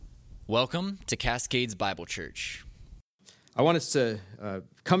Welcome to Cascades Bible Church. I want us to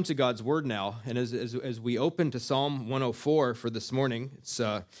come to God's Word now, and as we open to Psalm 104 for this morning,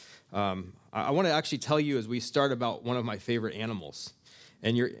 I want to actually tell you as we start about one of my favorite animals,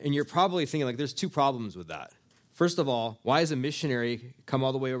 and you're probably thinking like there's two problems with that. First of all, why does a missionary come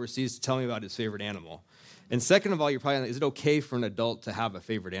all the way overseas to tell me about his favorite animal? And second of all, you're probably like, is it okay for an adult to have a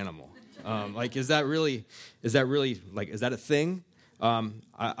favorite animal? Is that a thing?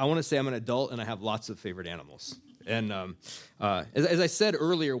 I want to say I'm an adult and I have lots of favorite animals. And as I said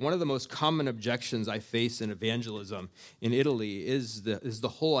earlier, one of the most common objections I face in evangelism in Italy is the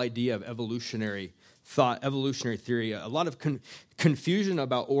whole idea of evolutionary thought, evolutionary theory. A lot of confusion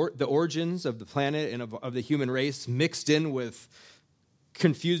about the origins of the planet and of the human race mixed in with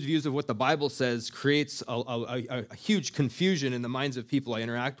confused views of what the Bible says creates a huge confusion in the minds of people I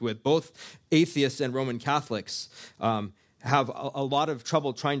interact with. Both atheists and Roman Catholics have a lot of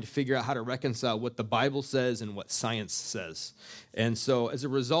trouble trying to figure out how to reconcile what the Bible says and what science says. And so as a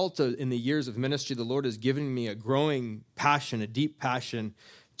result in the years of ministry, the Lord has given me a growing passion, a deep passion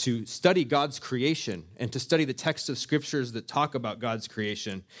to study God's creation and to study the texts of scriptures that talk about God's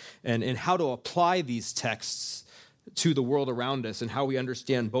creation and how to apply these texts to the world around us and how we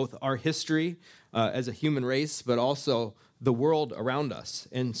understand both our history as a human race, but also the world around us.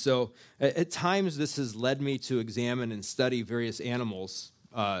 And so at times this has led me to examine and study various animals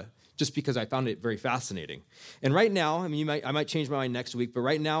just because I found it very fascinating. And right now, I might change my mind next week, but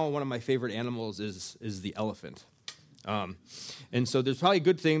right now one of my favorite animals is the elephant. And so there's probably a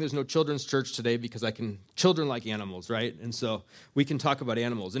good thing there's no children's church today because children like animals, right? And so we can talk about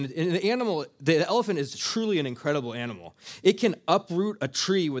animals. And the elephant is truly an incredible animal. It can uproot a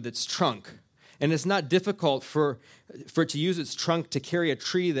tree with its trunk. And it's not difficult for it to use its trunk to carry a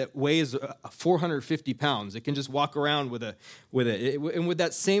tree that weighs 450 pounds. It can just walk around with it. And with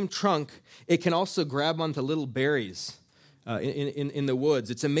that same trunk, it can also grab onto little berries in the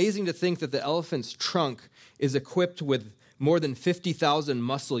woods. It's amazing to think that the elephant's trunk is equipped with more than 50,000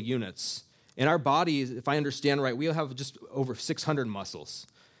 muscle units. In our bodies, if I understand right, we have just over 600 muscles.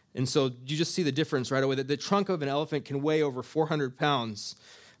 And so you just see the difference right away. The trunk of an elephant can weigh over 400 pounds.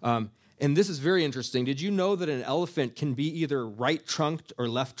 And this is very interesting. Did you know that an elephant can be either right-trunked or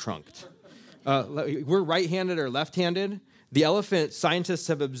left-trunked? We're right-handed or left-handed. The elephant, scientists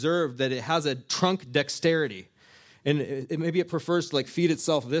have observed that it has a trunk dexterity. And maybe it prefers to feed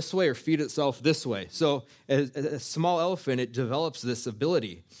itself this way or feed itself this way. So as a small elephant, it develops this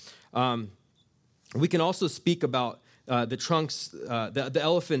ability. We can also speak about the trunks, the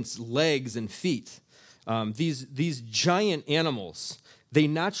elephant's legs and feet. These giant animals, they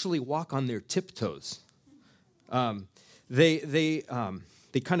naturally walk on their tiptoes. They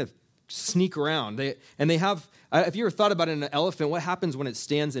kind of sneak around. They have. Have you ever thought about an elephant? What happens when it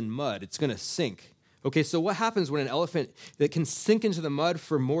stands in mud? It's going to sink. Okay, so what happens when an elephant that can sink into the mud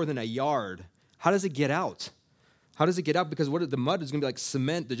for more than a yard? How does it get out? How does it get out? Because the mud is going to be like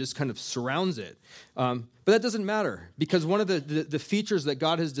cement that just kind of surrounds it. But that doesn't matter because one of the features that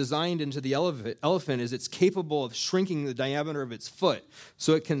God has designed into the elephant is it's capable of shrinking the diameter of its foot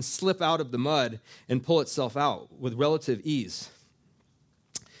so it can slip out of the mud and pull itself out with relative ease.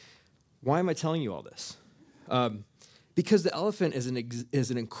 Why am I telling you all this? Because the elephant is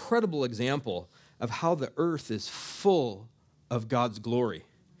an incredible example of how the earth is full of God's glory.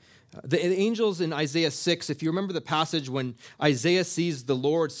 The angels in Isaiah 6, if you remember the passage when Isaiah sees the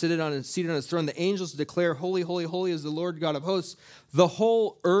Lord seated on his throne, the angels declare, "Holy, holy, holy is the Lord God of hosts." The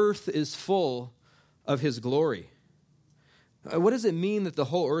whole earth is full of his glory. What does it mean that the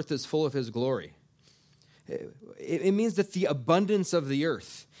whole earth is full of his glory? It means that the abundance of the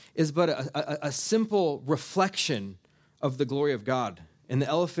earth is but a simple reflection of the glory of God. And the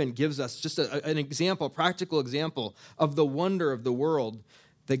elephant gives us just an example, a practical example of the wonder of the world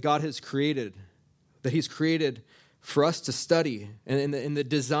that God has created, that he's created for us to study. And in the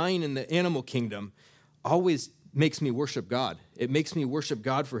design in the animal kingdom always makes me worship God. It makes me worship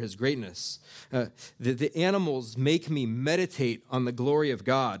God for his greatness. The animals make me meditate on the glory of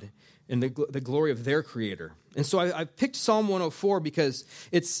God and the glory of their creator. And so I picked Psalm 104 because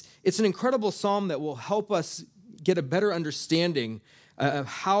it's an incredible psalm that will help us get a better understanding of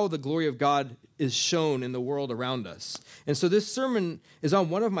how the glory of God is shown in the world around us. And so this sermon is on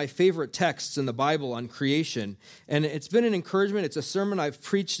one of my favorite texts in the Bible on creation. And it's been an encouragement. It's a sermon I've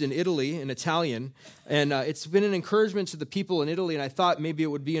preached in Italy in Italian. And it's been an encouragement to the people in Italy. And I thought maybe it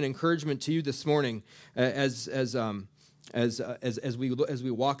would be an encouragement to you this morning as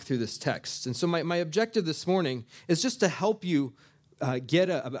we walk through this text. And so my objective this morning is just to help you get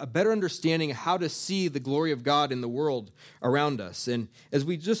a better understanding of how to see the glory of God in the world around us. And as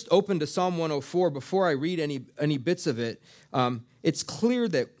we just opened to Psalm 104, before I read any bits of it, it's clear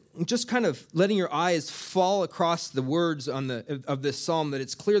that just kind of letting your eyes fall across the words of this psalm, that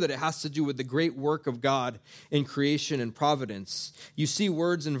it's clear that it has to do with the great work of God in creation and providence. You see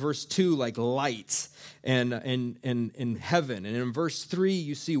words in verse 2 like light and heaven. And in verse 3,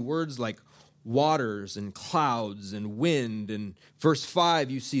 you see words like waters and clouds and wind. And verse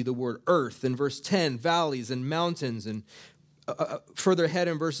 5, you see the word earth. In verse 10, valleys and mountains. And further ahead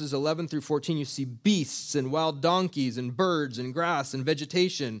in verses 11 through 14, you see beasts and wild donkeys and birds and grass and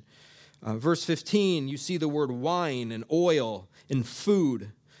vegetation. Verse 15, you see the word wine and oil and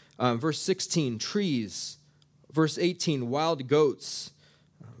food. Verse 16, trees. Verse 18, wild goats.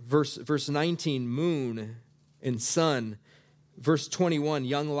 Verse 19, moon and sun. Verse 21,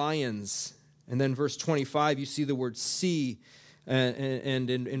 young lions. And then verse 25, you see the word sea. And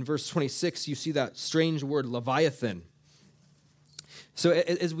in verse 26, you see that strange word Leviathan. So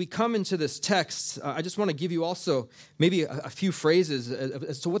as we come into this text, I just want to give you also maybe a few phrases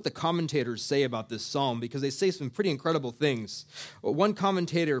as to what the commentators say about this psalm, because they say some pretty incredible things. One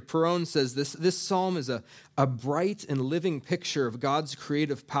commentator, Perron, says this psalm is a bright and living picture of God's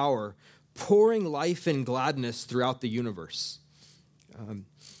creative power, pouring life and gladness throughout the universe.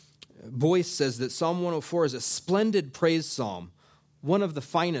 Boyce says that Psalm 104 is a splendid praise psalm, one of the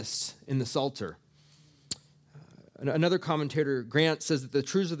finest in the Psalter. Another commentator, Grant, says that the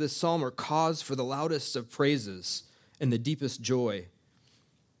truths of this psalm are cause for the loudest of praises and the deepest joy.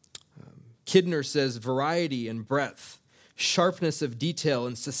 Kidner says variety and breadth, sharpness of detail,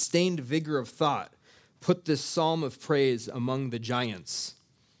 and sustained vigor of thought put this psalm of praise among the giants.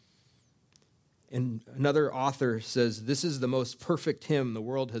 And another author says this is the most perfect hymn the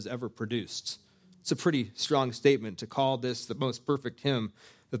world has ever produced. It's a pretty strong statement to call this the most perfect hymn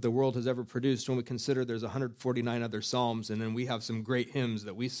that the world has ever produced when we consider there's 149 other psalms, and then we have some great hymns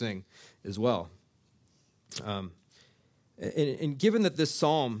that we sing as well. And given that this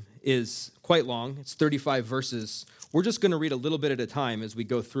psalm is quite long, it's 35 verses, we're just going to read a little bit at a time as we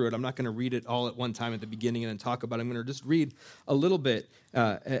go through it. I'm not going to read it all at one time at the beginning and then talk about it. I'm going to just read a little bit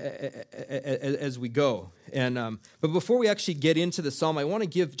as we go. But before we actually get into the psalm, I want to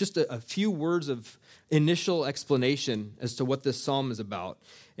give just a few words of initial explanation as to what this psalm is about.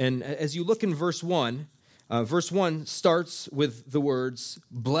 And as you look in verse 1 starts with the words,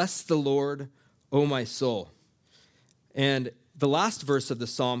 "Bless the Lord, O my soul." And the last verse of the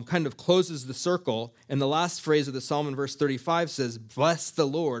psalm kind of closes the circle, and the last phrase of the psalm in verse 35 says, "Bless the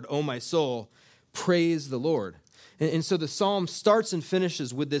Lord, O my soul, praise the Lord." And so the psalm starts and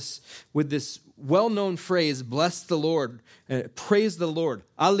finishes with this well-known phrase, "Bless the Lord, praise the Lord,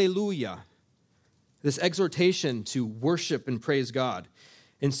 Alleluia." This exhortation to worship and praise God.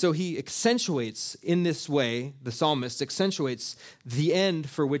 And so he accentuates in this way, the psalmist accentuates the end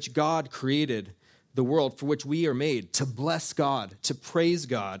for which God created the world, for which we are made, to bless God, to praise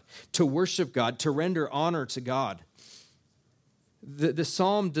God, to worship God, to render honor to God. The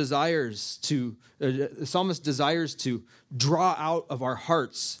psalmist desires to draw out of our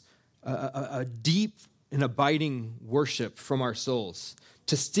hearts a deep and abiding worship from our souls,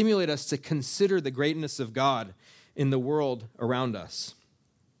 to stimulate us to consider the greatness of God in the world around us.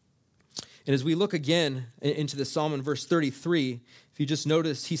 And as we look again into the psalm in verse 33, if you just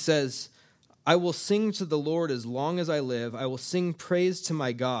notice, he says, "I will sing to the Lord as long as I live. I will sing praise to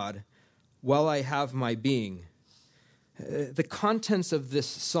my God while I have my being." The contents of this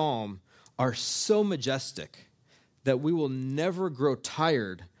psalm are so majestic that we will never grow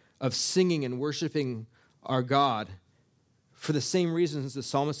tired of singing and worshiping our God for the same reasons the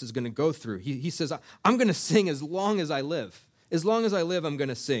psalmist is going to go through. He says, I'm going to sing as long as I live. As long as I live, I'm going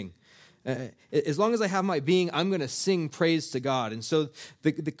to sing. As long as I have my being, I'm going to sing praise to God. And so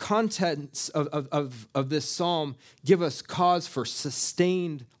the contents of this psalm give us cause for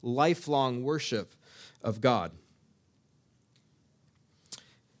sustained, lifelong worship of God.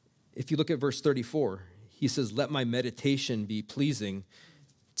 If you look at verse 34, he says, "Let my meditation be pleasing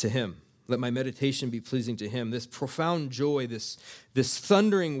to him." Let my meditation be pleasing to him. This profound joy, this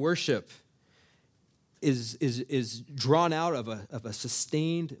thundering worship is drawn out of a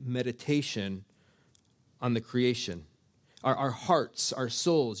sustained meditation on the creation. Our hearts, our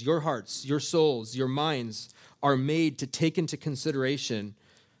souls, your hearts, your souls, your minds are made to take into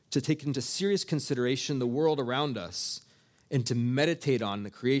serious consideration the world around us and to meditate on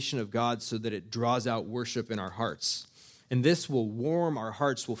the creation of God so that it draws out worship in our hearts. And this will warm our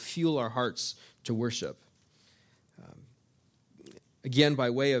hearts, will fuel our hearts to worship. Again, by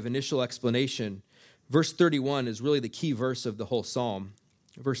way of initial explanation, verse 31 is really the key verse of the whole psalm.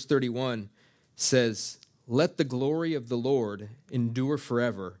 Verse 31 says, "Let the glory of the Lord endure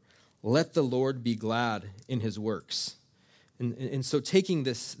forever. Let the Lord be glad in his works." And so taking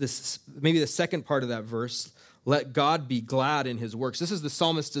this maybe the second part of that verse, let God be glad in his works. This is the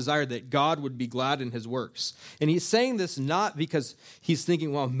psalmist's desire, that God would be glad in his works. And he's saying this not because he's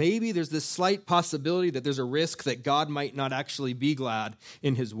thinking, well, maybe there's this slight possibility that there's a risk that God might not actually be glad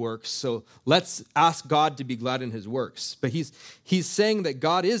in his works. So let's ask God to be glad in his works. But he's saying that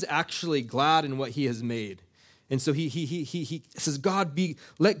God is actually glad in what he has made. And so he says,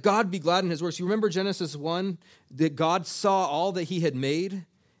 let God be glad in his works. You remember Genesis 1, that God saw all that he had made,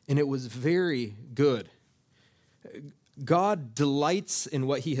 and it was very good. God delights in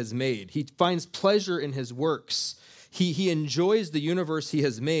what he has made. He finds pleasure in his works. He enjoys the universe he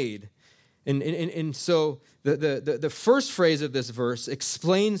has made. And so the first phrase of this verse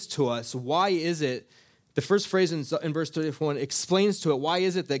explains to us why is it, the first phrase in verse 31 explains to it, why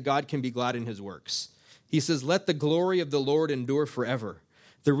is it that God can be glad in his works? He says, let the glory of the Lord endure forever.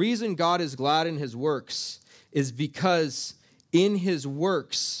 The reason God is glad in his works is because in his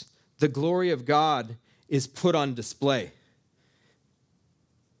works, the glory of God is put on display.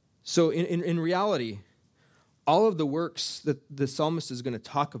 So in reality, all of the works that the psalmist is going to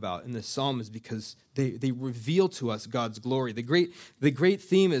talk about in this psalm is because they reveal to us God's glory. The great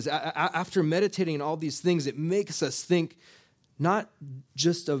theme is, after meditating on all these things, it makes us think not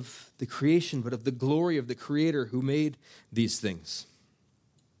just of the creation, but of the glory of the Creator who made these things.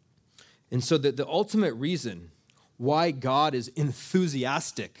 And so the ultimate reason why God is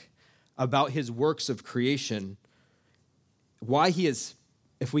enthusiastic about his works of creation, why he is,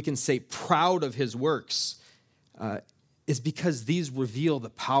 if we can say, proud of his works, is because these reveal the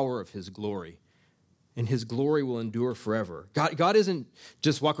power of his glory. And his glory will endure forever. God isn't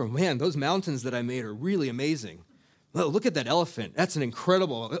just walking, man, those mountains that I made are really amazing. Look at that elephant. That's an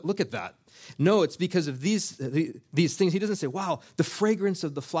incredible, look at that. No, it's because of these things. He doesn't say, wow, the fragrance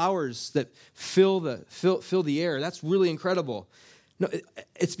of the flowers that fill the air. That's really incredible. No,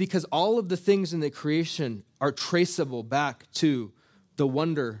 it's because all of the things in the creation are traceable back to the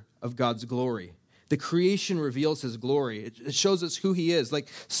wonder of God's glory. The creation reveals his glory. It shows us who he is. Like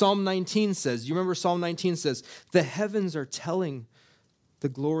Psalm 19 says, you remember Psalm 19 says, the heavens are telling the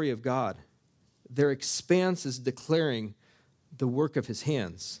glory of God. Their expanse is declaring the work of his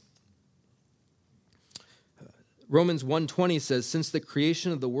hands. Romans 1:20 says, since the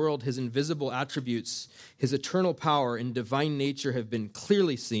creation of the world, his invisible attributes, his eternal power and divine nature have been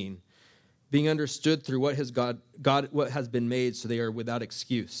clearly seen, being understood through what has been made, so they are without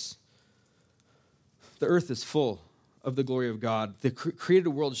excuse. The earth is full of the glory of God. The created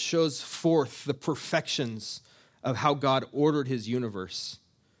world shows forth the perfections of how God ordered his universe.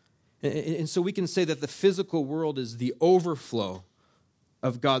 And so we can say that the physical world is the overflow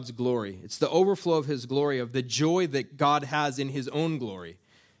of God's glory. It's the overflow of his glory, of the joy that God has in his own glory.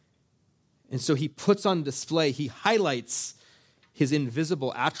 And so he puts on display, he highlights his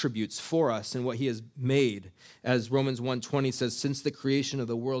invisible attributes for us and what he has made. As Romans 1:20 says, since the creation of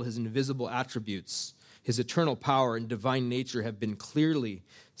the world, his invisible attributes, his eternal power and divine nature have been clearly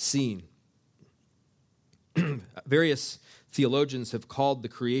seen. Various theologians have called the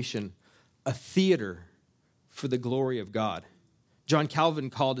creation a theater for the glory of God. John Calvin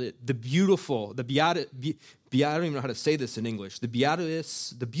called it the beautiful, I don't even know how to say this in English, the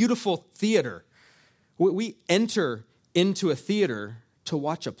beautiful theater. We enter into a theater to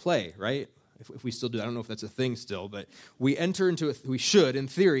watch a play, right? If we still do, I don't know if that's a thing still, but we should, in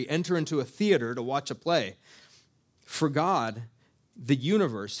theory, enter into a theater to watch a play. For God, the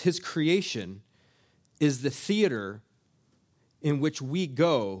universe, his creation, is the theater in which we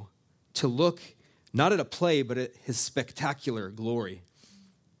go to look not at a play, but at his spectacular glory.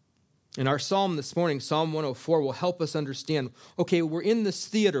 In our psalm this morning, Psalm 104, will help us understand, okay, we're in this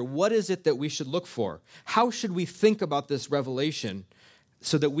theater. What is it that we should look for? How should we think about this revelation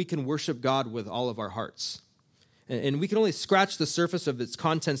so that we can worship God with all of our hearts? And we can only scratch the surface of its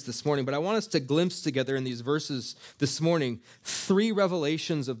contents this morning, but I want us to glimpse together in these verses this morning 3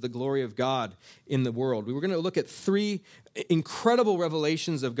 revelations of the glory of God in the world. We were going to look at 3 incredible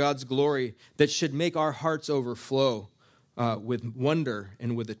revelations of God's glory that should make our hearts overflow with wonder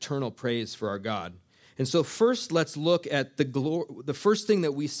and with eternal praise for our God. And so first, let's look at the glory. The first thing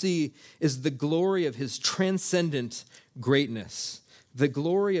that we see is the glory of his transcendent greatness. The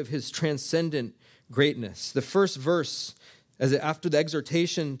glory of his transcendent greatness. The first verse, after the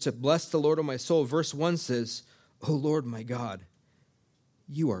exhortation to bless the Lord, O my soul, verse 1 says, O Lord my God,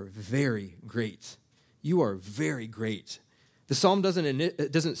 you are very great. You are very great. The psalm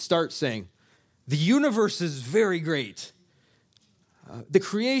doesn't start saying, The universe is very great. The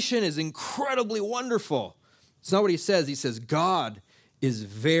creation is incredibly wonderful. It's not what he says. He says, God is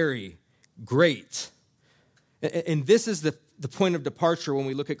very great. And this is the point of departure when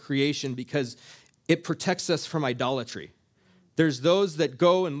we look at creation, because it protects us from idolatry. There's those that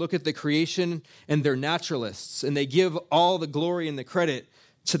go and look at the creation and they're naturalists, and they give all the glory and the credit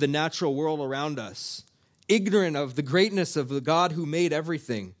to the natural world around us, ignorant of the greatness of the God who made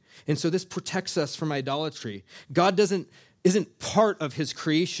everything. And so this protects us from idolatry. God isn't part of his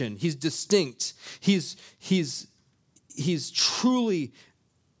creation. He's distinct. He's truly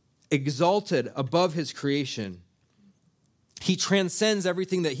exalted above his creation. He transcends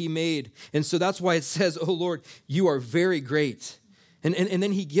everything that he made. And so that's why it says, oh Lord, you are very great. And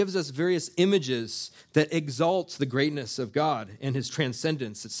then he gives us various images that exalt the greatness of God and his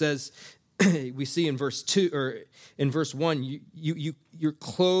transcendence. It says, we see in verse 2 or in verse 1, you're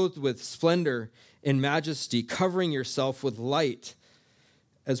clothed with splendor and majesty, covering yourself with light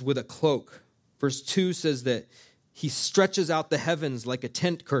as with a cloak. Verse 2 says that he stretches out the heavens like a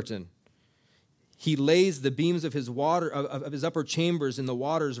tent curtain. He lays the beams of his upper chambers in the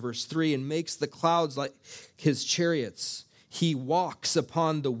waters, verse 3, and makes the clouds like his chariots. He walks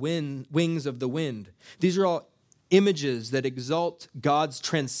upon the wings of the wind. These are all images that exalt God's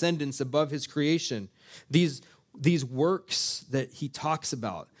transcendence above his creation. These works that he talks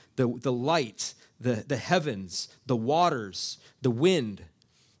about, the light, the heavens, the waters, the wind,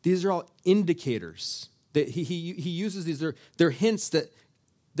 these are all indicators that he uses. These they're hints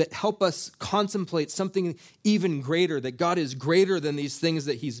that help us contemplate something even greater, that God is greater than these things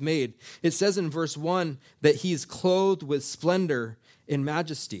that he's made. It says in verse 1 that he's clothed with splendor and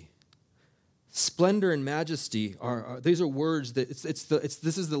majesty. Splendor and majesty these are words that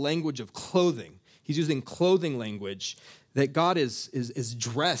this is the language of clothing. He's using clothing language, that God is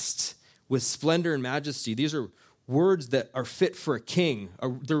dressed with splendor and majesty. These are words that are fit for a king.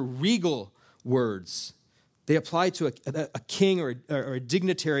 They're regal words. They apply to a king or a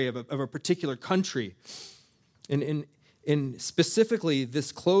dignitary of a particular country. And specifically,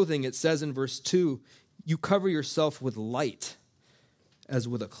 this clothing, it says in verse 2, you cover yourself with light as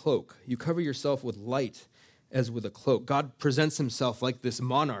with a cloak. You cover yourself with light as with a cloak. God presents himself like this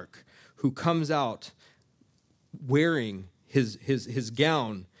monarch who comes out wearing his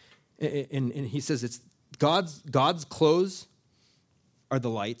gown. And he says it's God's clothes are the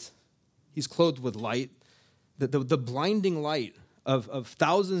light. He's clothed with light. The blinding light of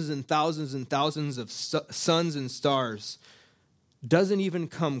thousands and thousands and thousands of suns and stars doesn't even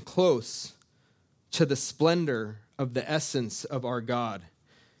come close to the splendor of the essence of our God.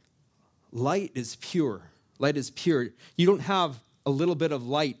 Light is pure. Light is pure. You don't have a little bit of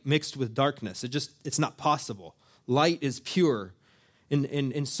light mixed with darkness. It's not possible. Light is pure.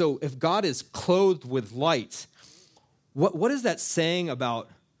 And so if God is clothed with light, what is that saying about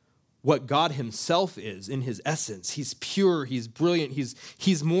what God himself is in his essence? He's pure, he's brilliant,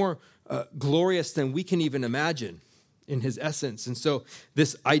 he's more glorious than we can even imagine in his essence. And so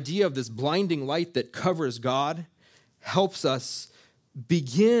this idea of this blinding light that covers God helps us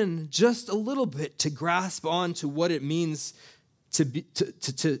begin just a little bit to grasp on to what it means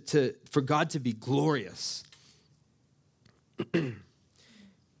for God to be glorious.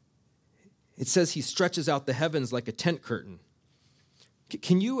 It says he stretches out the heavens like a tent curtain.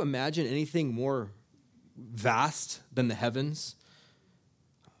 Can you imagine anything more vast than the heavens?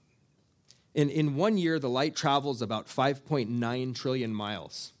 In 1 year, the light travels about 5.9 trillion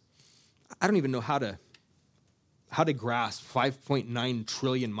miles. I don't even know how to grasp 5.9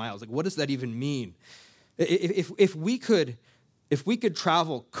 trillion miles. Like, what does that even mean? If we could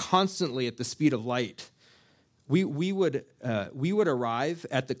travel constantly at the speed of light, we would arrive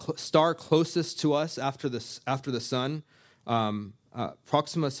at the star closest to us after the sun,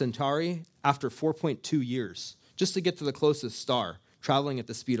 Proxima Centauri, after 4.2 years, just to get to the closest star, traveling at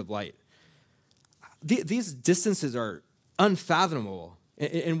the speed of light. These distances are unfathomable.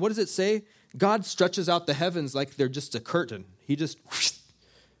 And what does it say? God stretches out the heavens like they're just a curtain. He just,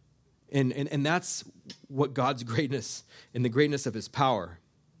 and that's what God's greatness and the greatness of his power.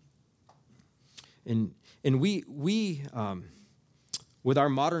 And we with our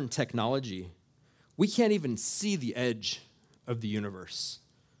modern technology, we can't even see the edge of the universe.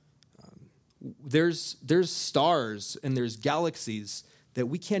 There's stars and there's galaxies that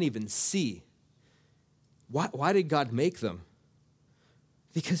we can't even see. Why did God make them?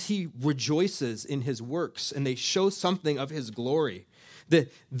 Because he rejoices in his works, and they show something of his glory.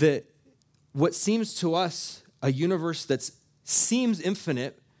 What seems to us a universe that seems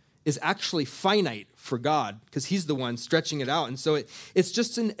infinite is actually finite for God because he's the one stretching it out. And so it's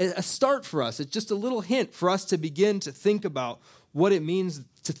just a start for us. It's just a little hint for us to begin to think about what it means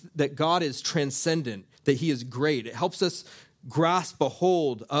that God is transcendent, that he is great. It helps us grasp a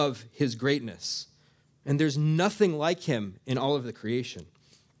hold of his greatness. And there's nothing like him in all of the creation.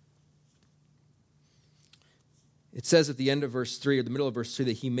 It says at the end of verse 3, or the middle of verse 3,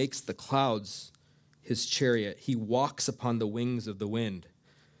 that he makes the clouds his chariot. He walks upon the wings of the wind.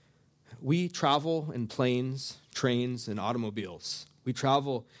 We travel in planes, trains, and automobiles. We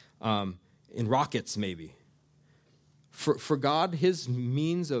travel in rockets, maybe. For God, his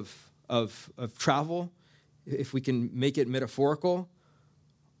means of travel, if we can make it metaphorical,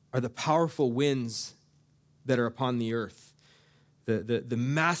 are the powerful winds that are upon the earth, the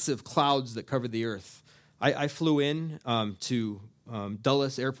massive clouds that cover the earth. I flew in to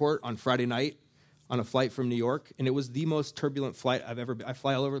Dulles Airport on Friday night on a flight from New York, and it was the most turbulent flight I've ever been. I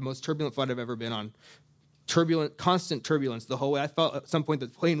fly all over, the most turbulent flight I've ever been on. Constant turbulence the whole way. I felt at some point the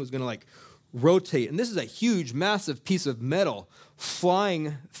plane was going to rotate, and this is a huge, massive piece of metal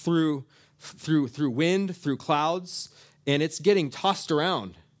flying through wind, through clouds, and it's getting tossed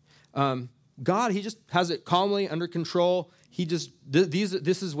around. God, he just has it calmly under control. He just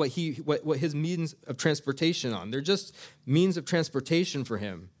this is what his means of transportation on. They're just means of transportation for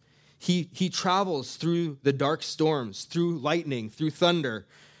him. He travels through the dark storms, through lightning, through thunder.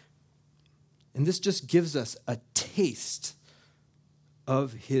 And this just gives us a taste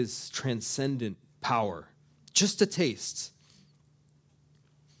of his transcendent power. Just a taste.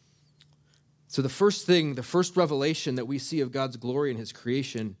 So the first revelation that we see of God's glory in his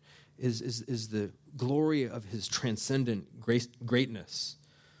creation is the glory of his transcendent greatness.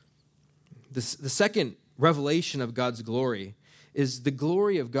 The second revelation of God's glory is the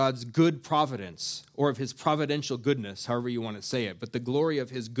glory of God's good providence, or of his providential goodness, however you want to say it, but the glory of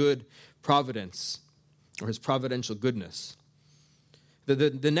his good providence, or his providential goodness.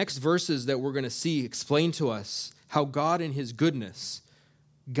 The next verses that we're going to see explain to us how God in his goodness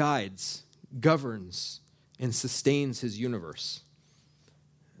guides, governs, and sustains his universe.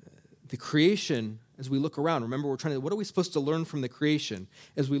 The creation, as we look around, remember what are we supposed to learn from the creation?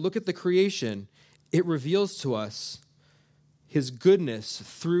 As we look at the creation, it reveals to us his goodness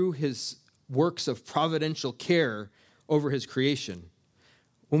through his works of providential care over his creation.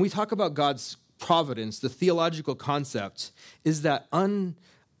 When we talk about God's providence, the theological concept is that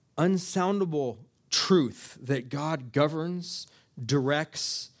unsoundable truth that God governs,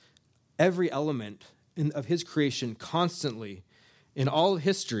 directs every element of his creation constantly in all of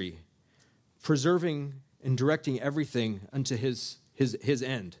history, preserving and directing everything unto his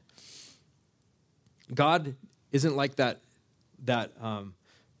end. God isn't like that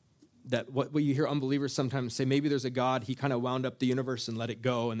what you hear unbelievers sometimes say, maybe there's a God, he kind of wound up the universe and let it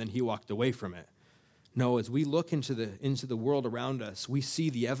go, and then he walked away from it. No, as we look into the world around us, we see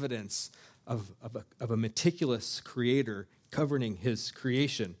the evidence of a meticulous creator governing his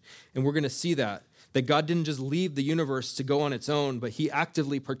creation. And we're going to see that God didn't just leave the universe to go on its own, but he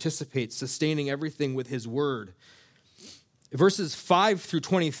actively participates, sustaining everything with his word. Verses 5 through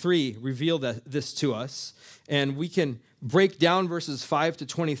 23 reveal this to us, and we can break down verses 5 to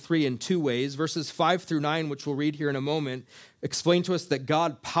 23 in two ways. Verses 5 through 9, which we'll read here in a moment, explain to us that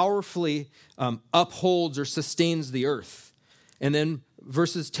God powerfully upholds or sustains the earth. And then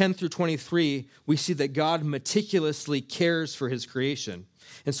verses 10 through 23, we see that God meticulously cares for his creation.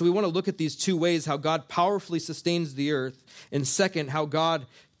 And so we want to look at these two ways, how God powerfully sustains the earth, and second, how God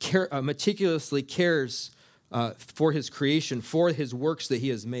meticulously cares for his creation, for his works that he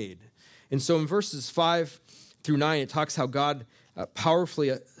has made. And so in verses 5 through 9, it talks how God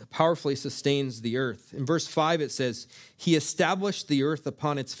powerfully sustains the earth. In verse 5, it says, he established the earth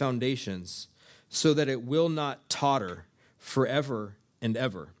upon its foundations so that it will not totter forever and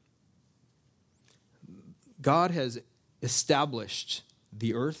ever. God has established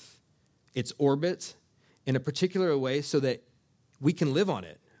the earth, its orbit, in a particular way so that we can live on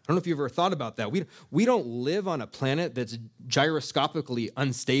it. I don't know if you've ever thought about that. We don't live on a planet that's gyroscopically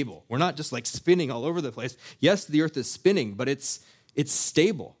unstable. We're not just spinning all over the place. Yes, the earth is spinning, but it's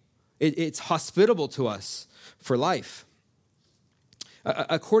stable. It's hospitable to us for life.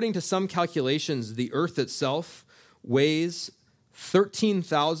 According to some calculations, the earth itself weighs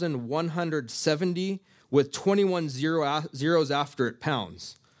 13,170 with 21 zeros after it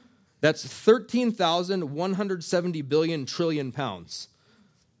pounds. That's 13,170 billion trillion pounds.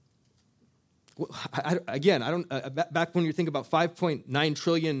 Back when you think about 5.9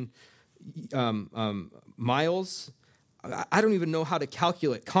 trillion miles, I don't even know how to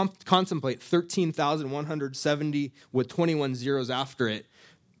contemplate 13,170 with 21 zeros after it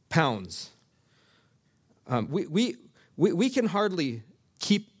pounds. We can hardly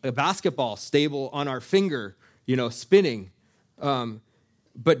keep a basketball stable on our finger, spinning.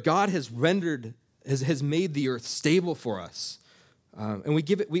 But God has made the earth stable for us. And we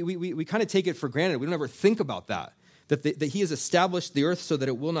kind of take it for granted. We don't ever think about that he has established the earth so that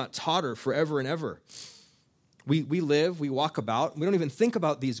it will not totter forever and ever. We live, we walk about. We don't even think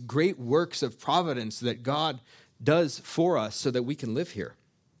about these great works of providence that God does for us so that we can live here.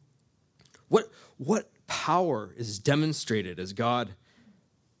 What power is demonstrated as God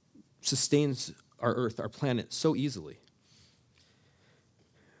sustains our earth, our planet, so easily?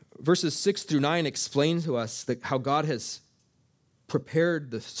 Verses 6 through 9 explain to us how God has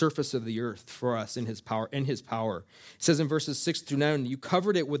prepared the surface of the earth for us in his power. It says in verses 6 through 9, you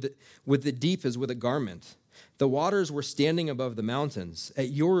covered it with the deep as with a garment. The waters were standing above the mountains. At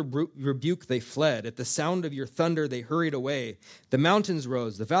your rebuke they fled. At the sound of your thunder they hurried away. The mountains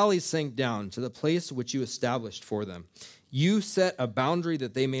rose, the valleys sank down to the place which you established for them. You set a boundary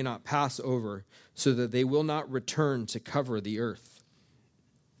that they may not pass over, so that they will not return to cover the earth.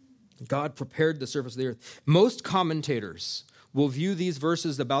 God prepared the surface of the earth. Most commentators will view these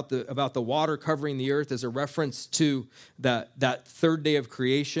verses about the water covering the earth as a reference to that third day of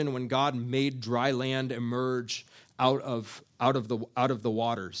creation when God made dry land emerge out of the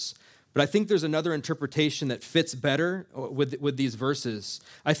waters. But I think there's another interpretation that fits better with these verses.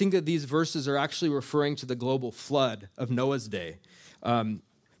 I think that these verses are actually referring to the global flood of Noah's day.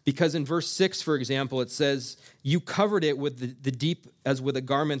 Because in verse 6, for example, it says, you covered it with the deep as with a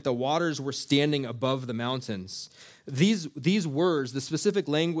garment. The waters were standing above the mountains. These words, the specific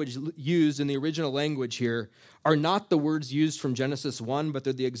language used in the original language here, are not the words used from Genesis 1, but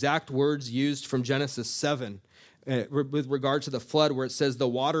they're the exact words used from Genesis 7 with regard to the flood, where it says the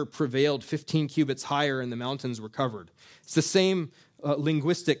water prevailed 15 cubits higher and the mountains were covered. It's the same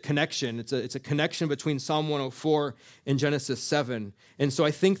linguistic connection. It's a connection between Psalm 104 and Genesis 7. And so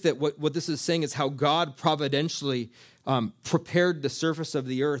I think that what this is saying is how God providentially prepared the surface of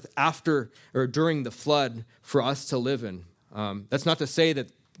the earth after or during the flood for us to live in. That's not to say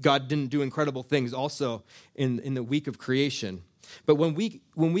that God didn't do incredible things also in the week of creation. But when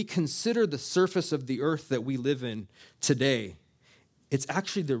we consider the surface of the earth that we live in today, it's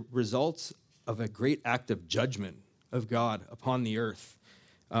actually the result of a great act of judgment of God upon the earth.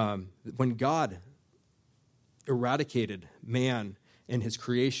 When God eradicated man and his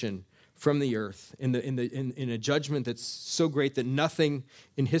creation from the earth in a judgment that's so great that nothing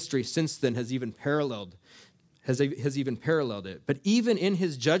in history since then has even paralleled it. But even in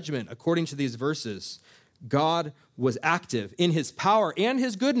his judgment, according to these verses, God was active in his power and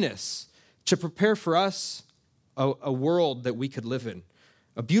his goodness to prepare for us a world that we could live in,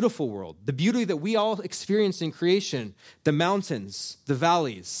 a beautiful world, the beauty that we all experienced in creation, the mountains, the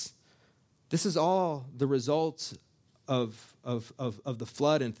valleys. This is all the result of the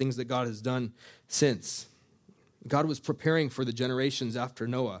flood and things that God has done since. God was preparing for the generations after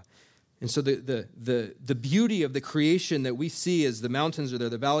Noah. And so the beauty of the creation that we see as the mountains are there,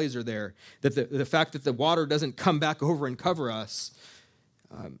 the valleys are there, that the fact that the water doesn't come back over and cover us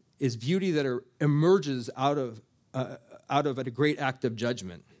is beauty that emerges out of a great act of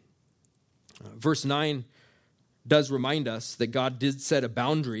judgment. Verse 9 does remind us that God did set a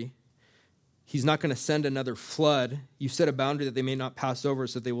boundary. He's not going to send another flood. You set a boundary that they may not pass over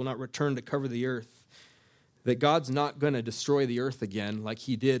so that they will not return to cover the earth. That God's not going to destroy the earth again like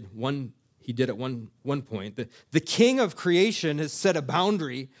he did at one point. The king of creation has set a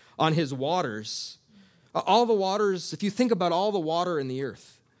boundary on his waters. All the waters, if you think about all the water in the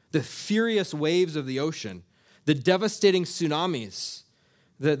earth, the furious waves of the ocean, the devastating tsunamis,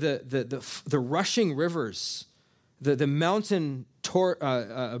 the rushing rivers, the mountain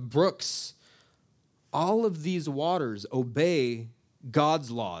brooks, all of these waters obey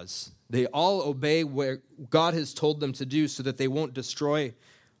God's laws. They all obey what God has told them to do so that they won't destroy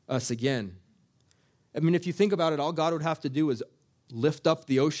us again. I mean, if you think about it, all God would have to do is lift up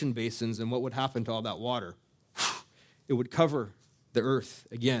the ocean basins, and what would happen to all that water? It would cover the earth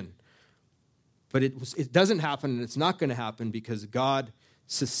again. But it doesn't happen, and it's not going to happen because God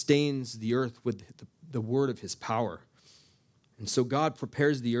sustains the earth with the word of his power. And so God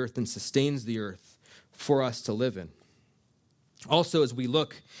prepares the earth and sustains the earth for us to live in. Also, as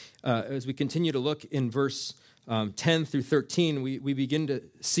we continue to look in verse 10 through 13, we begin to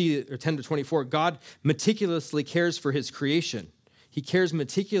see, or 10 to 24, God meticulously cares for his creation. He cares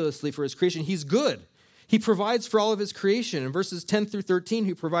meticulously for his creation. He's good. He provides for all of his creation. In verses 10 through 13,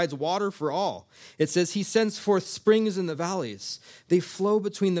 he provides water for all. It says he sends forth springs in the valleys. They flow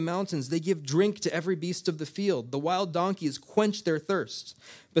between the mountains. They give drink to every beast of the field. The wild donkeys quench their thirst.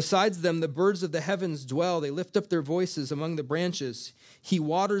 Besides them, the birds of the heavens dwell. They lift up their voices among the branches. He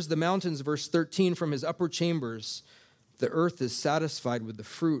waters the mountains, verse 13, from his upper chambers. The earth is satisfied with the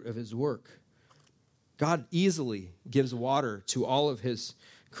fruit of his work. God easily gives water to all of his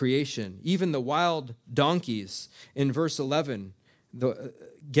creation. Even the wild donkeys in verse 11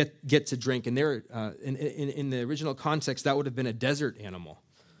 get to drink. And they're, in the original context, that would have been a desert animal.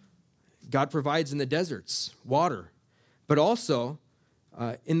 God provides in the deserts water. But also,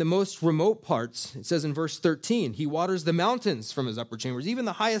 in the most remote parts, it says in verse 13, he waters the mountains from his upper chambers. Even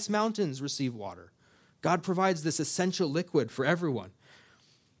the highest mountains receive water. God provides this essential liquid for everyone.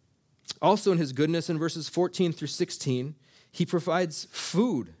 Also in his goodness, in verses 14 through 16, he provides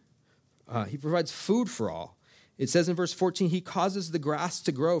food. He provides food for all. It says in verse 14, he causes the grass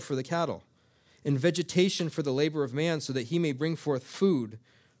to grow for the cattle and vegetation for the labor of man so that he may bring forth food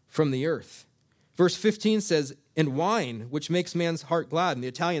from the earth. Verse 15 says, and wine, which makes man's heart glad. And the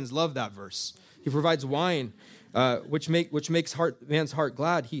Italians love that verse. He provides wine, which makes man's heart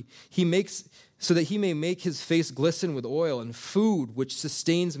glad. He makes so that he may make his face glisten with oil, and food which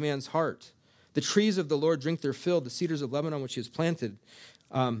sustains man's heart. The trees of the Lord drink their fill, the cedars of Lebanon which he has planted.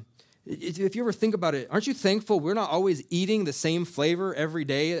 If you ever think about it, aren't you thankful we're not always eating the same flavor every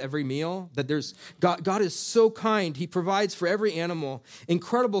day, every meal? That there's God is so kind. He provides for every animal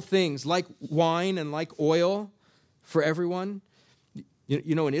incredible things like wine and like oil for everyone.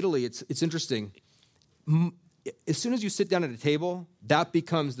 You know, in Italy, it's interesting. As soon as you sit down at a table, that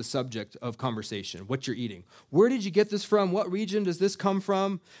becomes the subject of conversation, what you're eating. Where did you get this from? What region does this come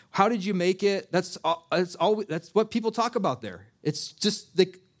from? How did you make it? That's what people talk about there. It's just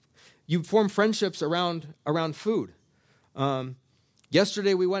you form friendships around food.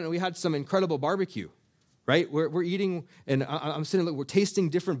 Yesterday we went and we had some incredible barbecue, right? We're eating, and I'm sitting, we're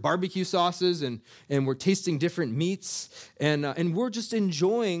tasting different barbecue sauces, and we're tasting different meats, and we're just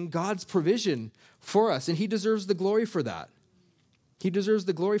enjoying God's provision for us, and he deserves the glory for that. He deserves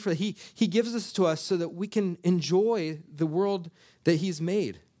the glory for that. He gives this to us so that we can enjoy the world that he's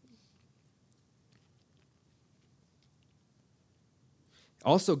made.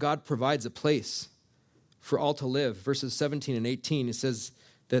 Also, God provides a place for all to live. Verses 17 and 18, it says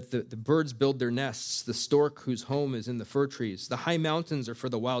that the birds build their nests, the stork whose home is in the fir trees. The high mountains are for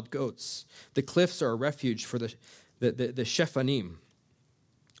the wild goats. The cliffs are a refuge for the Shephanim,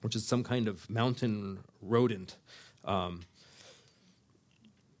 which is some kind of mountain rodent.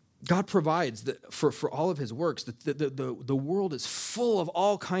 God provides for all of his works. The world is full of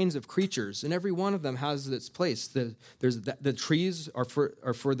all kinds of creatures, and every one of them has its place. The trees are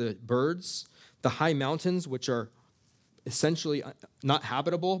for the birds. The high mountains, which are essentially not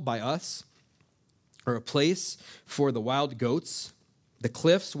habitable by us, are a place for the wild goats. The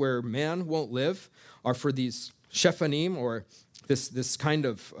cliffs where man won't live are for these Shephanim, or this kind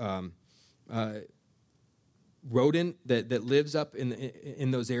of rodent that lives up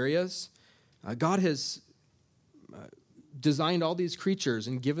in those areas. God has designed all these creatures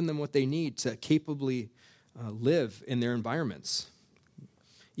and given them what they need to capably live in their environments.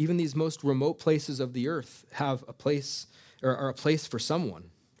 Even these most remote places of the earth have a place, or are a place for someone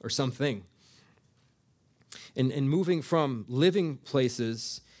or something. And moving from living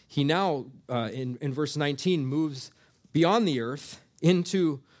places, he now, in verse 19, moves beyond the earth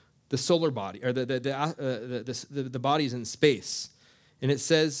into the solar body, or the bodies in space. And it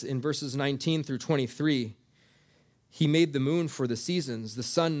says in verses 19 through 23, he made the moon for the seasons. The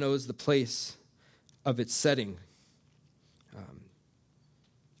sun knows the place of its setting.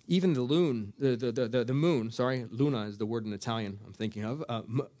 Even the moon, Luna is the word in Italian I'm thinking of.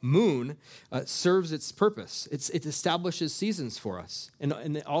 Moon serves its purpose. It establishes seasons for us,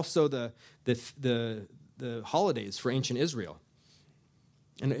 and also the holidays for ancient Israel.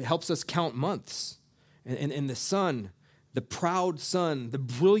 And it helps us count months. And the sun, the proud sun, the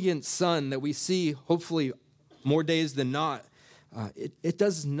brilliant sun that we see, hopefully more days than not, it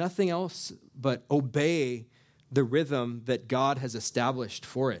does nothing else but obey the rhythm that God has established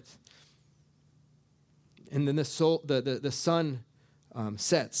for it. And then the sun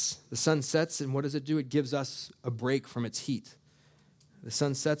sets. The sun sets, and what does it do? It gives us a break from its heat. The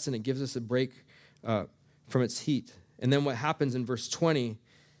sun sets, and it gives us a break from its heat. And then what happens in verse 20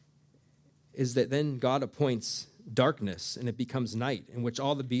 is that then God appoints darkness, and it becomes night, in which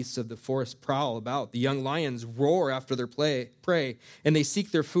all the beasts of the forest prowl about. The young lions roar after their prey, and they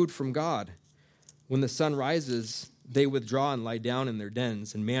seek their food from God. When the sun rises, they withdraw and lie down in their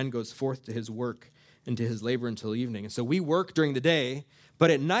dens, and man goes forth to his work, and to his labor until evening. And so we work during the day,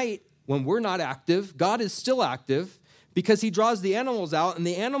 but at night, when we're not active, God is still active because he draws the animals out, and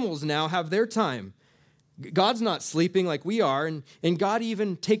the animals now have their time. God's not sleeping like we are, and God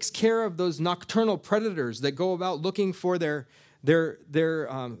even takes care of those nocturnal predators that go about looking for their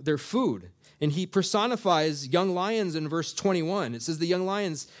food. And he personifies young lions in verse 21. It says the young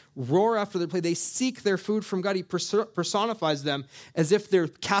lions roar after their prey. They seek their food from God. He personifies them as if they're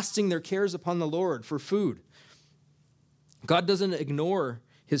casting their cares upon the Lord for food. God doesn't ignore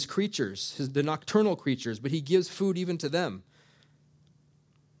his creatures, the nocturnal creatures, but he gives food even to them.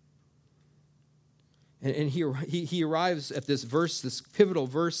 And he arrives at this verse, this pivotal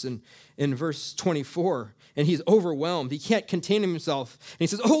verse in verse 24, and he's overwhelmed. He can't contain himself. And he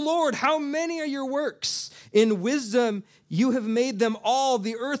says, "Oh Lord, how many are your works? In wisdom you have made them all.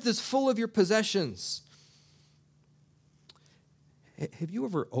 The earth is full of your possessions." Have you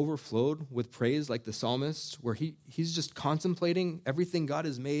ever overflowed with praise like the psalmist, where he's just contemplating everything God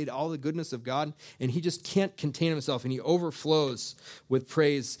has made, all the goodness of God, and he just can't contain himself, and he overflows with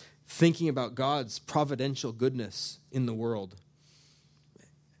praise, thinking about God's providential goodness in the world?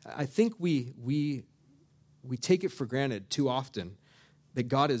 I think we take it for granted too often that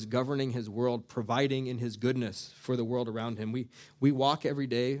God is governing his world, providing in his goodness for the world around him. We walk every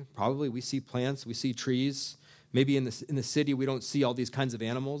day, probably we see plants, we see trees. Maybe in the city we don't see all these kinds of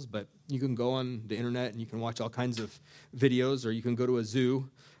animals, but you can go on the internet and you can watch all kinds of videos, or you can go to a zoo,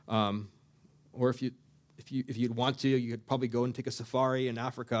 or if you'd want to, you could probably go and take a safari in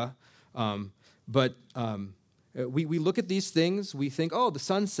Africa. But we look at these things, we think, oh, the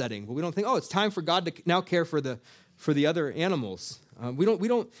sun's setting, but we don't think, oh, it's time for God to now care for the other animals. We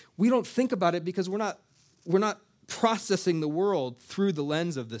don't think about it because we're not processing the world through the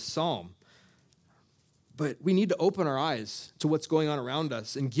lens of this psalm. But we need to open our eyes to what's going on around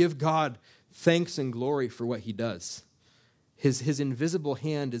us and give God thanks and glory for what he does. His invisible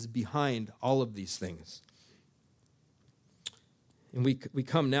hand is behind all of these things. And we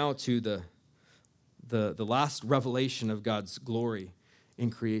come now to the last revelation of God's glory in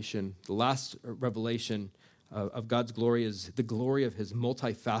creation. The last revelation of God's glory is the glory of his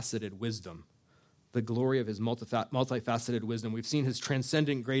multifaceted wisdom. The glory of his multifaceted wisdom. We've seen his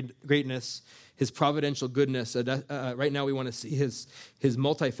transcendent greatness, his providential goodness. Right now we want to see his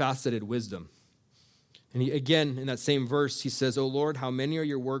multifaceted wisdom. And again, in that same verse, he says, "O Lord, how many are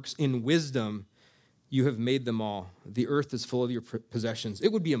your works? In wisdom you have made them all. The earth is full of your possessions."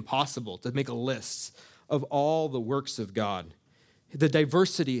 It would be impossible to make a list of all the works of God. The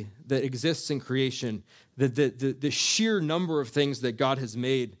diversity that exists in creation, the sheer number of things that God has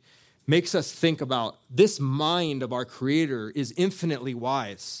made, makes us think about this mind of our Creator is infinitely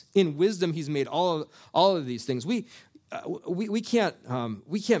wise. In wisdom, he's made all of these things. We can't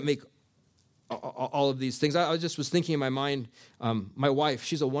make all of these things. I just was thinking in my mind, my wife,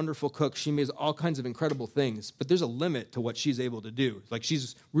 she's a wonderful cook. She makes all kinds of incredible things, but there's a limit to what she's able to do. Like,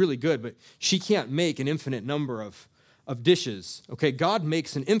 she's really good, but she can't make an infinite number of dishes. Okay, God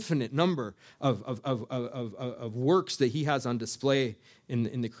makes an infinite number of works that he has on display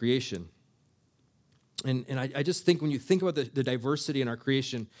in the creation. And I just think when you think about the diversity in our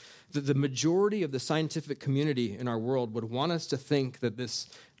creation, the majority of the scientific community in our world would want us to think that this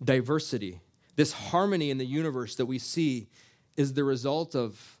diversity, this harmony in the universe that we see, is the result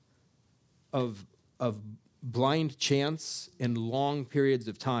of blind chance and long periods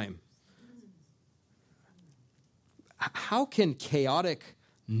of time. How can chaotic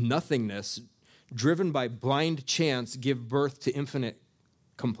nothingness driven by blind chance give birth to infinite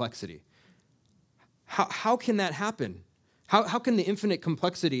complexity? How can that happen? How can the infinite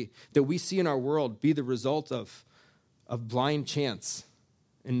complexity that we see in our world be the result of blind chance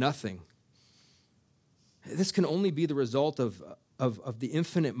and nothing? This can only be the result of the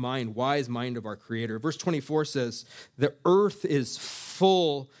infinite mind, wise mind of our Creator. Verse 24 says, "The earth is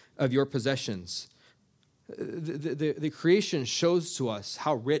full of your possessions." The creation shows to us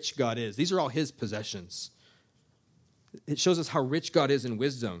how rich God is. These are all his possessions. It shows us how rich God is in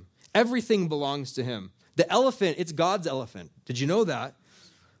wisdom. Everything belongs to him. The elephant, it's God's elephant. Did you know that?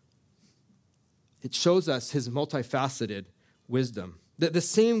 It shows us his multifaceted wisdom. The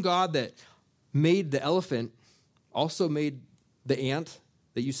same God that made the elephant also made the ant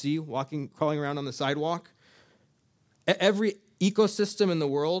that you see crawling around on the sidewalk. Every ecosystem in the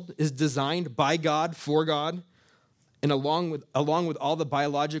world is designed by God, for God, and along with all the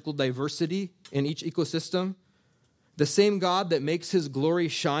biological diversity in each ecosystem. The same God that makes his glory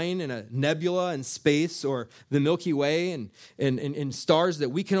shine in a nebula in space, or the Milky Way, and stars that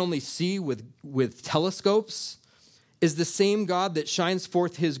we can only see with telescopes, is the same God that shines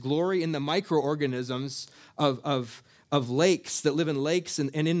forth his glory in the microorganisms of lakes that live in lakes and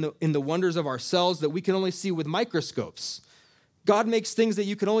in the wonders of our cells that we can only see with microscopes. God makes things that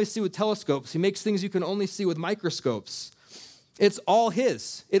you can only see with telescopes. He makes things you can only see with microscopes. It's all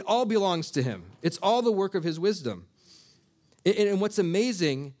his. It all belongs to him. It's all the work of his wisdom. And what's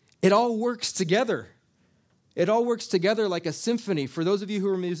amazing, it all works together. It all works together like a symphony. For those of you who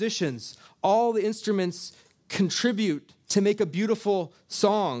are musicians, all the instruments contribute to make a beautiful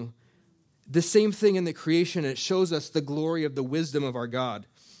song. The same thing in the creation. It shows us the glory of the wisdom of our God.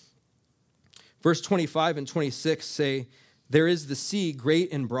 Verse 25 and 26 say, there is the sea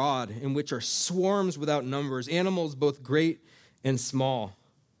great and broad, in which are swarms without numbers, animals both great and small.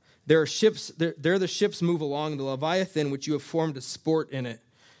 There the ships move along, the Leviathan, which you have formed to sport in it.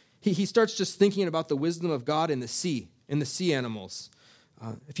 He starts just thinking about the wisdom of God in the sea animals.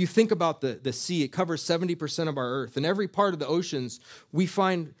 If you think about the sea, it covers 70% of our earth. In every part of the oceans, we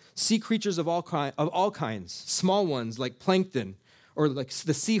find sea creatures of all kinds, small ones like plankton, or like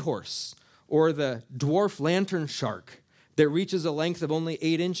the seahorse, or the dwarf lantern shark that reaches a length of only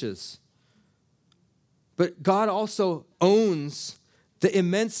 8 inches. But God also owns the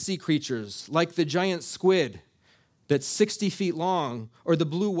immense sea creatures like the giant squid that's 60 feet long, or the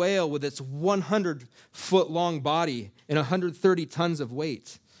blue whale with its 100-foot-long body and 130 tons of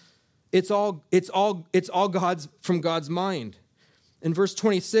weight. It's all God's from God's mind. In verse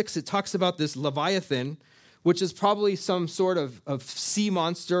 26, it talks about this Leviathan, which is probably some sort of sea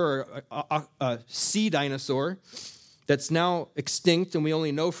monster or a sea dinosaur that's now extinct, and we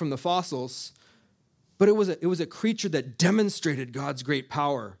only know from the fossils. But it was a creature that demonstrated God's great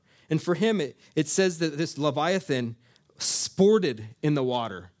power. And for him, it says that this Leviathan sported in the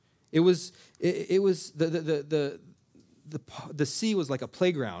water. It was the sea was like a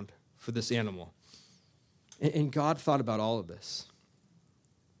playground for this animal. And God thought about all of this.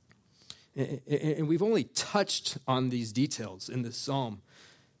 And we've only touched on these details in this psalm.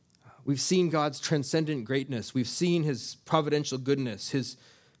 We've seen God's transcendent greatness. We've seen his providential goodness, his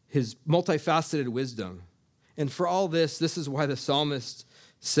multifaceted wisdom. And for all this is why the psalmist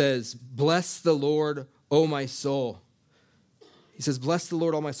says, bless the Lord, O my soul. He says, bless the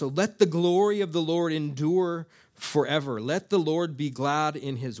Lord, O my soul. Let the glory of the Lord endure forever. Let the Lord be glad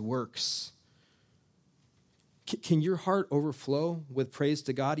in his works. Can your heart overflow with praise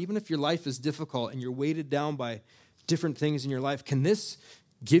to God? Even if your life is difficult and you're weighted down by different things in your life, can this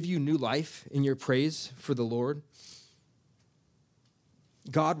give you new life in your praise for the Lord?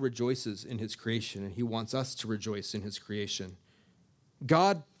 God rejoices in his creation, and he wants us to rejoice in his creation.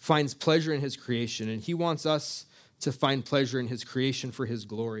 God finds pleasure in his creation, and he wants us to find pleasure in his creation for his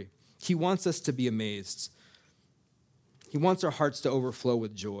glory. He wants us to be amazed. He wants our hearts to overflow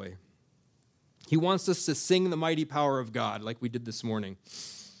with joy. He wants us to sing the mighty power of God like we did this morning.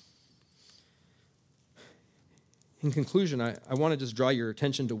 In conclusion, I want to just draw your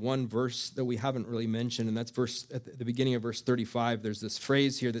attention to one verse that we haven't really mentioned, and that's at the beginning of verse 35. There's this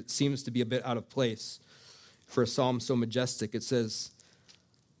phrase here that seems to be a bit out of place for a psalm so majestic. It says,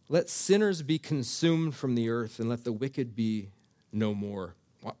 let sinners be consumed from the earth, and let the wicked be no more.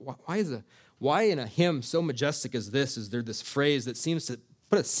 Why in a hymn so majestic as this is there this phrase that seems to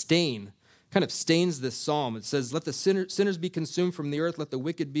put a stain, kind of stains this psalm? It says, let the sinners be consumed from the earth, let the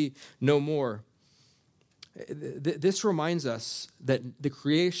wicked be no more. This reminds us that the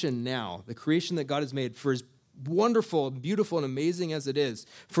creation now, the creation that God has made, for as wonderful, beautiful, and amazing as it is,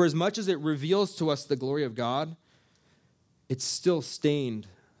 for as much as it reveals to us the glory of God, it's still stained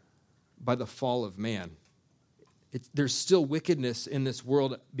by the fall of man. There's still wickedness in this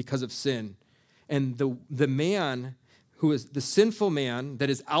world because of sin. And the man who is the sinful man that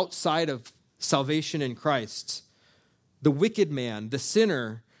is outside of salvation in Christ, the wicked man, the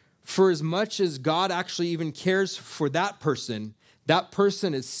sinner, for as much as God actually even cares for that person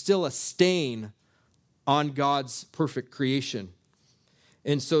is still a stain on God's perfect creation.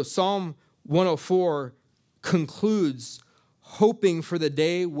 And so Psalm 104 concludes hoping for the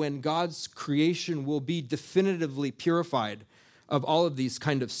day when God's creation will be definitively purified of all of these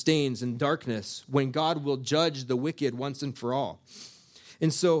kind of stains and darkness, when God will judge the wicked once and for all.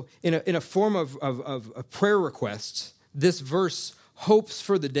 And so in a form of a prayer request, this verse hopes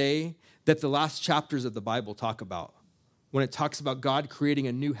for the day that the last chapters of the Bible talk about, when it talks about God creating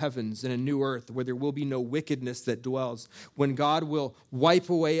a new heavens and a new earth where there will be no wickedness that dwells, when God will wipe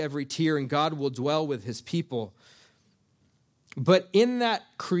away every tear and God will dwell with his people. But in that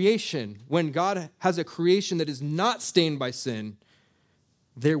creation, when God has a creation that is not stained by sin,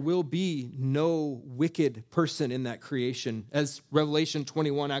 there will be no wicked person in that creation. As Revelation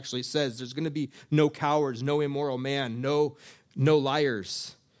 21 actually says, there's going to be no cowards, no immoral man, no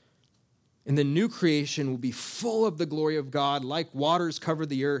liars. And the new creation will be full of the glory of God, like waters cover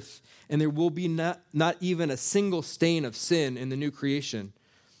the earth, and there will be not even a single stain of sin in the new creation.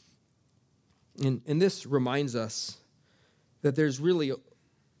 And this reminds us that there's really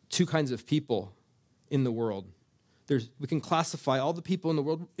two kinds of people in the world. We can classify all the people in the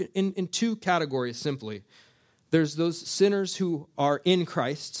world in two categories simply. There's those sinners who are in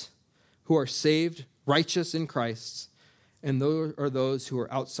Christ, who are saved, righteous in Christ, and those are those who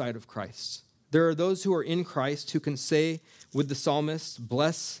are outside of Christ. There are those who are in Christ who can say with the psalmist,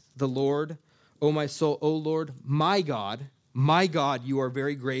 "Bless the Lord, O my soul, O Lord, my God, you are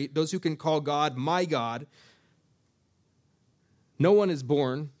very great." Those who can call God my God. No one is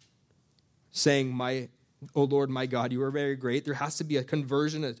born saying, "O Lord, my God, you are very great." There has to be a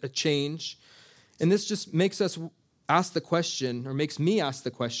conversion, a change. And this just makes us ask the question, or makes me ask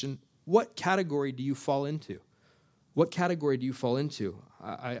the question, what category do you fall into? What category do you fall into?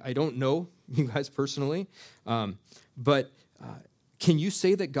 I don't know you guys personally, but can you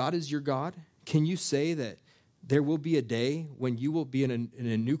say that God is your God? Can you say that there will be a day when you will be in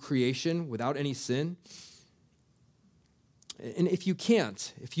a new creation without any sin? And if you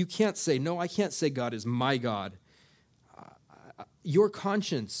can't say, "No, I can't say God is my God," your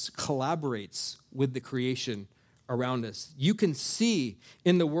conscience collaborates with the creation around us. You can see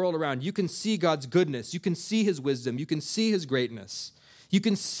in the world around, you can see God's goodness, you can see his wisdom, you can see his greatness, you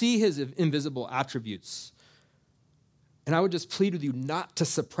can see his invisible attributes. And I would just plead with you not to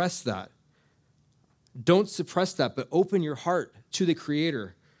suppress that. Don't suppress that, but open your heart to the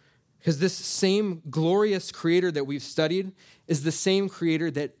Creator. Because this same glorious Creator that we've studied is the same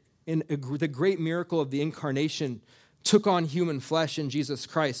Creator that in the great miracle of the incarnation took on human flesh in Jesus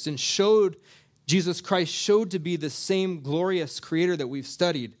Christ and Jesus Christ showed to be the same glorious Creator that we've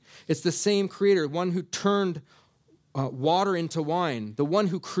studied. It's the same Creator, one who turned water into wine, the one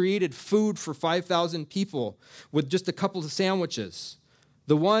who created food for 5,000 people with just a couple of sandwiches,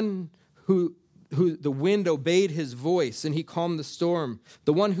 the one who the wind obeyed his voice and he calmed the storm,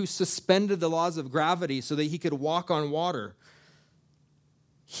 the one who suspended the laws of gravity so that he could walk on water.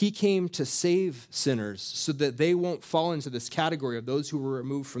 He came to save sinners so that they won't fall into this category of those who were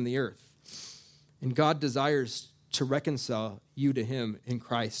removed from the earth. And God desires to reconcile you to him in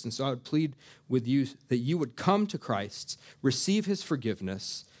Christ. And so I would plead with you that you would come to Christ, receive his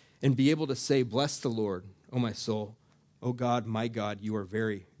forgiveness, and be able to say, "Bless the Lord, O my soul. O God, my God, you are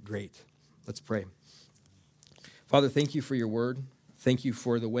very great." Let's pray. Father, thank you for your word. Thank you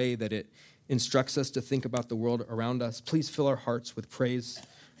for the way that it instructs us to think about the world around us. Please fill our hearts with praise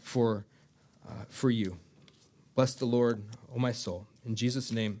for you. Bless the Lord, O my soul. In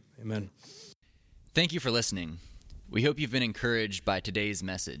Jesus' name, amen. Thank you for listening. We hope you've been encouraged by today's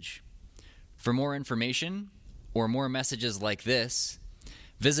message. For more information or more messages like this,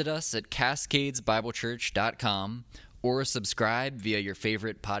 visit us at cascadesbiblechurch.com or subscribe via your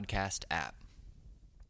favorite podcast app.